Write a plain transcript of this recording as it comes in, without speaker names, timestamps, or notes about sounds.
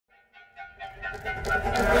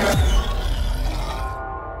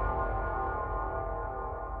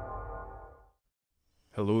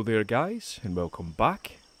Hello there guys, and welcome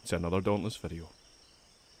back to another Dauntless video.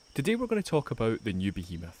 Today we're going to talk about the new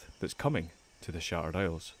behemoth that's coming to the Shattered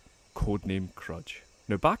Isles, Codename Crudge.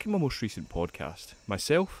 Now back in my most recent podcast,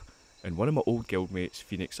 myself and one of my old guildmates,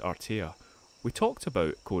 PheonixArtea, we talked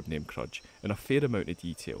about Codename Crudge in a fair amount of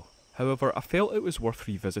detail. However, I felt it was worth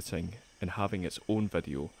revisiting and having its own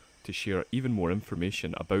video to share even more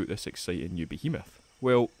information about this exciting new behemoth.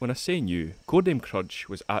 Well, when I say new, Codename Crudge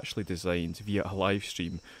was actually designed via a live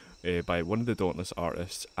stream by one of the Dauntless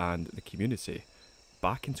artists and the community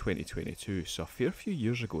back in 2022, so a fair few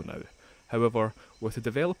years ago now. However, with the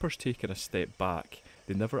developers taking a step back,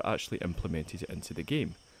 they never actually implemented it into the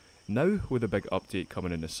game. Now, with a big update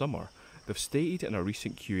coming in the summer, they've stated in a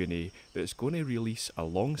recent Q&A that it's going to release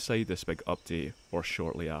alongside this big update or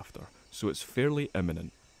shortly after, so it's fairly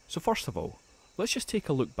imminent. So first of all, let's just take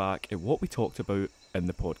a look back at what we talked about in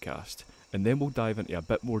the podcast, and then we'll dive into a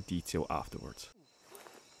bit more detail afterwards.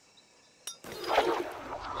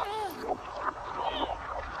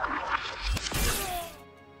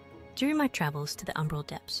 During my travels to the Umbral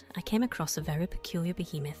Depths, I came across a very peculiar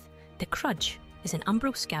behemoth. The Crudge is an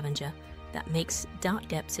Umbral scavenger that makes dark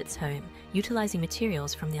depths its home, utilizing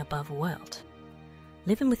materials from the above world.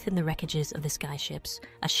 Living within the wreckages of the skyships,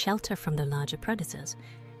 a shelter from the larger predators,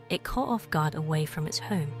 it caught off guard away from its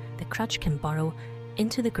home. The Crudge can burrow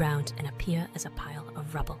into the ground and appear as a pile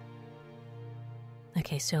of rubble.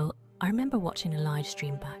 Okay, so I remember watching a live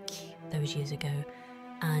stream back those years ago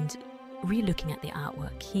and re-looking at the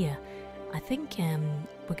artwork here. I think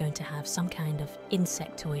we're going to have some kind of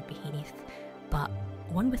insectoid behemoth, but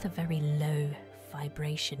one with a very low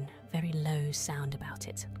vibration, very low sound about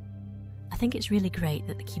it. I think it's really great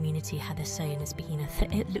that the community had a say in this behemoth.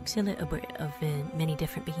 It looks a little bit of many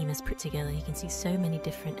different behemoths put together. You can see so many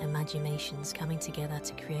different imaginations coming together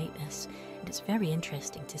to create this, and it's very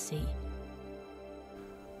interesting to see.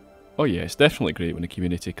 Oh yeah, it's definitely great when the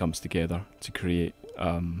community comes together to create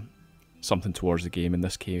something towards the game, in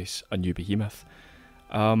this case, a new behemoth.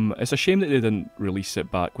 It's a shame that they didn't release it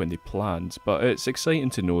back when they planned, but it's exciting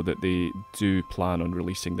to know that they do plan on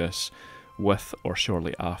releasing this with or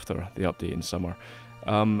shortly after the update in summer.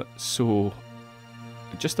 So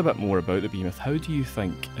just a bit more about the behemoth. How do you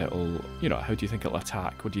think it'll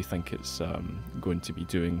attack? What do you think it's going to be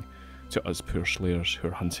doing to us poor slayers who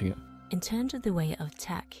are hunting it? In terms of the way of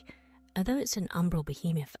attack, although it's an umbral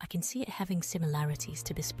behemoth, I can see it having similarities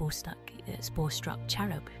to the spore-struck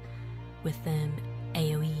cherub with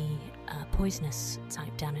AoE poisonous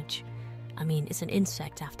type damage. I mean, it's an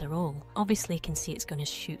insect after all. Obviously, you can see it's going to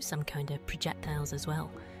shoot some kind of projectiles as well.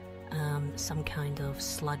 Some kind of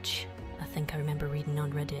sludge. I think I remember reading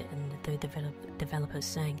on Reddit and the developers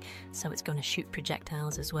saying, so it's going to shoot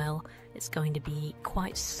projectiles as well. It's going to be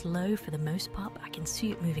quite slow for the most part, but I can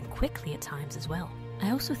see it moving quickly at times as well.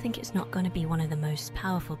 I also think it's not going to be one of the most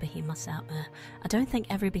powerful behemoths out there. I don't think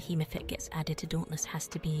every behemoth that gets added to Dauntless has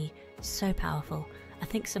to be so powerful. I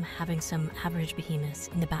think having some average behemoths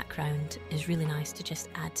in the background is really nice to just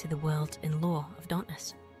add to the world and lore of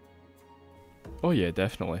Dauntless. Oh yeah,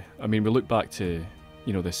 definitely. I mean, we look back to,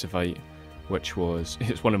 the Savite, which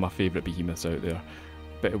it's one of my favourite behemoths out there,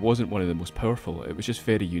 but it wasn't one of the most powerful. It was just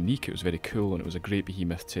very unique, it was very cool, and it was a great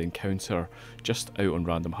behemoth to encounter just out on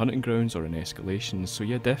random hunting grounds or in escalations. So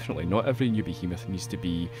yeah, definitely, not every new behemoth needs to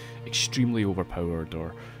be extremely overpowered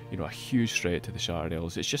or, a huge threat to the Shattered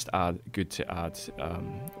Isles. It's just good to add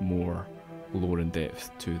more lore and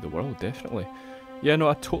depth to the world, definitely. Yeah, no,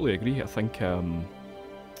 I totally agree. I think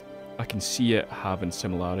I can see it having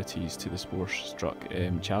similarities to the spore-struck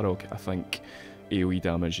Charog. I think AoE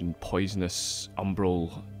damage and poisonous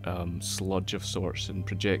umbral sludge of sorts and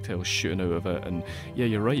projectiles shooting out of it, and yeah,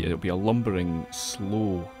 you're right, it'll be a lumbering,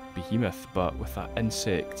 slow behemoth, but with that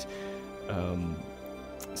insect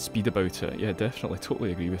speed about it. Yeah, definitely,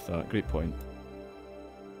 totally agree with that. Great point.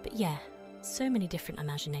 But yeah, so many different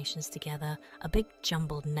imaginations together, a big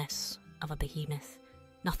jumbled mess of a behemoth.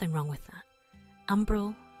 Nothing wrong with that.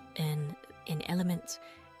 Umbral in element,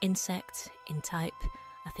 insect in type.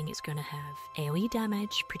 I think it's going to have AoE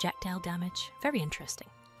damage, projectile damage. Very interesting.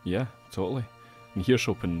 Yeah, totally. And here's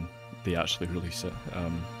hoping they actually release it.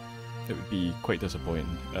 It would be quite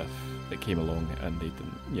disappointing if it came along and they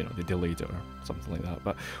didn't, they delayed it or something like that.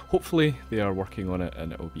 But hopefully they are working on it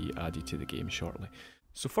and it will be added to the game shortly.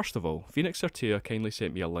 So first of all, PheonixArtea kindly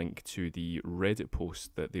sent me a link to the Reddit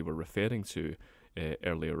post that they were referring to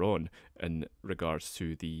earlier on in regards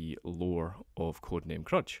to the lore of Codename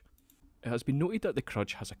Crudge. It has been noted that the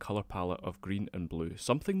Crudge has a colour palette of green and blue,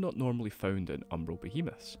 something not normally found in Umbral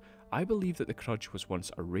behemoths. I believe that the Crudge was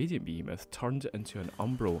once a radiant behemoth turned into an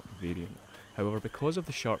Umbral variant. However, because of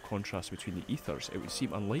the sharp contrast between the ethers, it would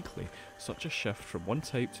seem unlikely such a shift from one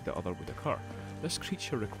type to the other would occur. This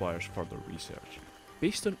creature requires further research.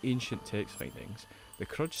 Based on ancient text findings, the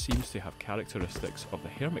Crudge seems to have characteristics of the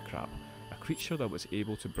hermit crab, a creature that was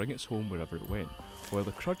able to bring its home wherever it went. While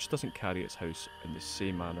the Crudge doesn't carry its house in the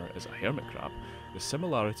same manner as a hermit crab, the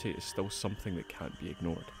similarity is still something that can't be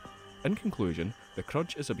ignored. In conclusion, the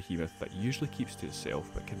Crudge is a behemoth that usually keeps to itself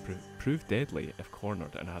but can prove deadly if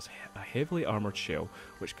cornered, and has a heavily armoured shell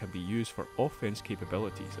which can be used for offense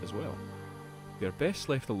capabilities as well. They are best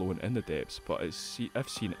left alone in the depths, but if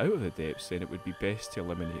seen out of the depths, then it would be best to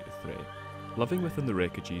eliminate the threat. Living within the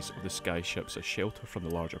wreckages of the sky ships as shelter from the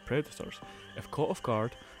larger predators, if caught off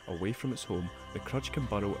guard, away from its home, the Crudge can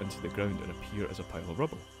burrow into the ground and appear as a pile of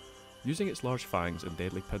rubble. Using its large fangs and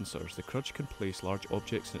deadly pincers, the Crudge can place large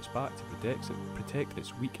objects in its back to protect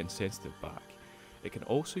its weak and sensitive back. It can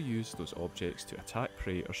also use those objects to attack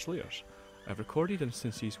prey or slayers. I've recorded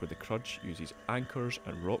instances where the Crudge uses anchors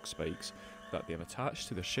and rock spikes that they have attached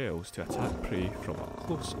to their shells to attack prey from up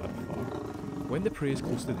close and far. When the prey is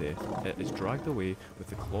close to death, it is dragged away with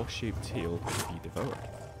the claw-shaped tail to be devoured.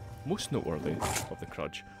 Most noteworthy of the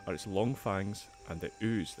Crudge are its long fangs and the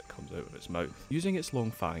ooze that comes out of its mouth. Using its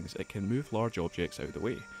long fangs, it can move large objects out of the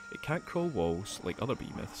way. It can't crawl walls like other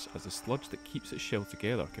behemoths, as the sludge that keeps its shell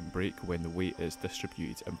together can break when the weight is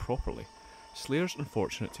distributed improperly. Slayers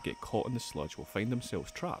unfortunate to get caught in the sludge will find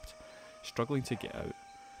themselves trapped, struggling to get out.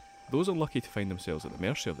 Those unlucky to find themselves at the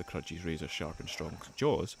mercy of the Crudge's razor-sharp and strong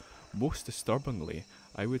jaws, most disturbingly,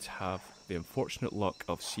 I would have the unfortunate luck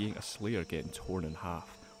of seeing a Slayer getting torn in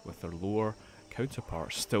half, with their lower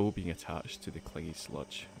counterparts still being attached to the clingy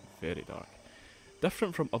sludge. Very dark.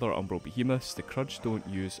 Different from other Umbral behemoths, the Crudge don't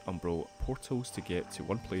use Umbral portals to get to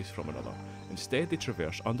one place from another. Instead, they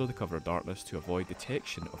traverse under the cover of darkness to avoid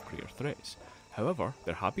detection of greater threats. However,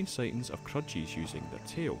 there have been sightings of Crudges using their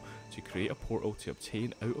tail to create a portal to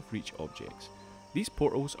obtain out-of-reach objects. These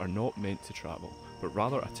portals are not meant to travel, but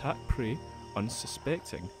rather attack prey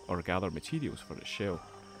unsuspecting or gather materials for its shell.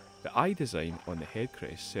 The eye design on the head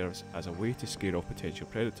crest serves as a way to scare off potential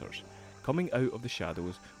predators. Coming out of the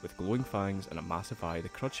shadows with glowing fangs and a massive eye, the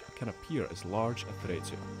Crudge can appear as large a threat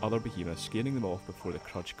to other behemoths, scaring them off before the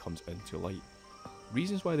Crudge comes into light.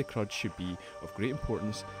 Reasons why the Crudge should be of great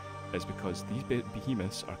importance is because these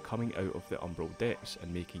behemoths are coming out of the Umbral depths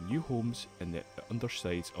and making new homes in the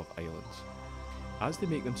undersides of islands. As they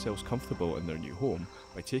make themselves comfortable in their new home,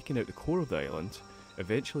 by taking out the core of the island,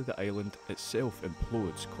 eventually the island itself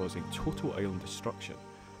implodes, causing total island destruction.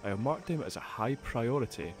 I have marked them as a high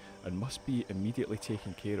priority and must be immediately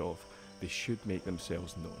taken care of. They should make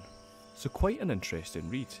themselves known. So quite an interesting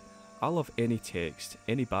read. I love any text,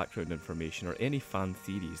 any background information or any fan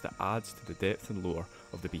theories that adds to the depth and lore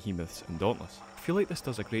of the behemoths in Dauntless. I feel like this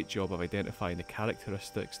does a great job of identifying the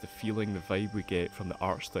characteristics, the feeling, the vibe we get from the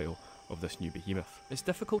art style of this new behemoth. It's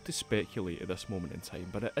difficult to speculate at this moment in time,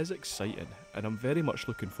 but it is exciting and I'm very much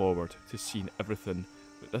looking forward to seeing everything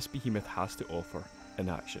that this behemoth has to offer in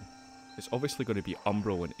action. It's obviously going to be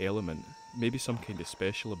Umbral in element, maybe some kind of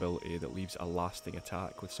special ability that leaves a lasting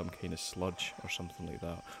attack with some kind of sludge or something like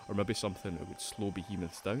that, or maybe something that would slow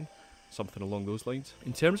behemoths down, something along those lines.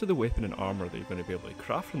 In terms of the weapon and armour that you're going to be able to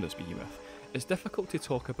craft from this behemoth, it's difficult to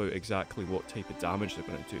talk about exactly what type of damage they're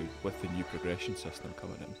going to do with the new progression system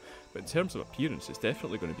coming in, but in terms of appearance it's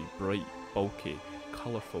definitely going to be bright, bulky,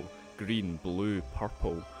 colourful, green, blue,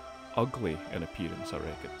 purple, ugly in appearance I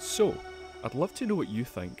reckon. So, I'd love to know what you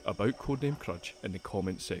think about Codename Crudge in the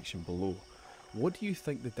comments section below. What do you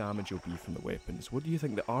think the damage will be from the weapons? What do you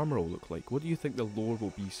think the armour will look like? What do you think the lore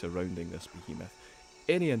will be surrounding this behemoth?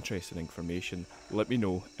 Any interesting information, let me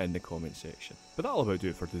know in the comment section. But that'll about do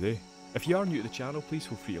it for today. If you are new to the channel, please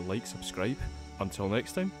feel free to like, subscribe. Until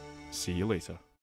next time, see you later.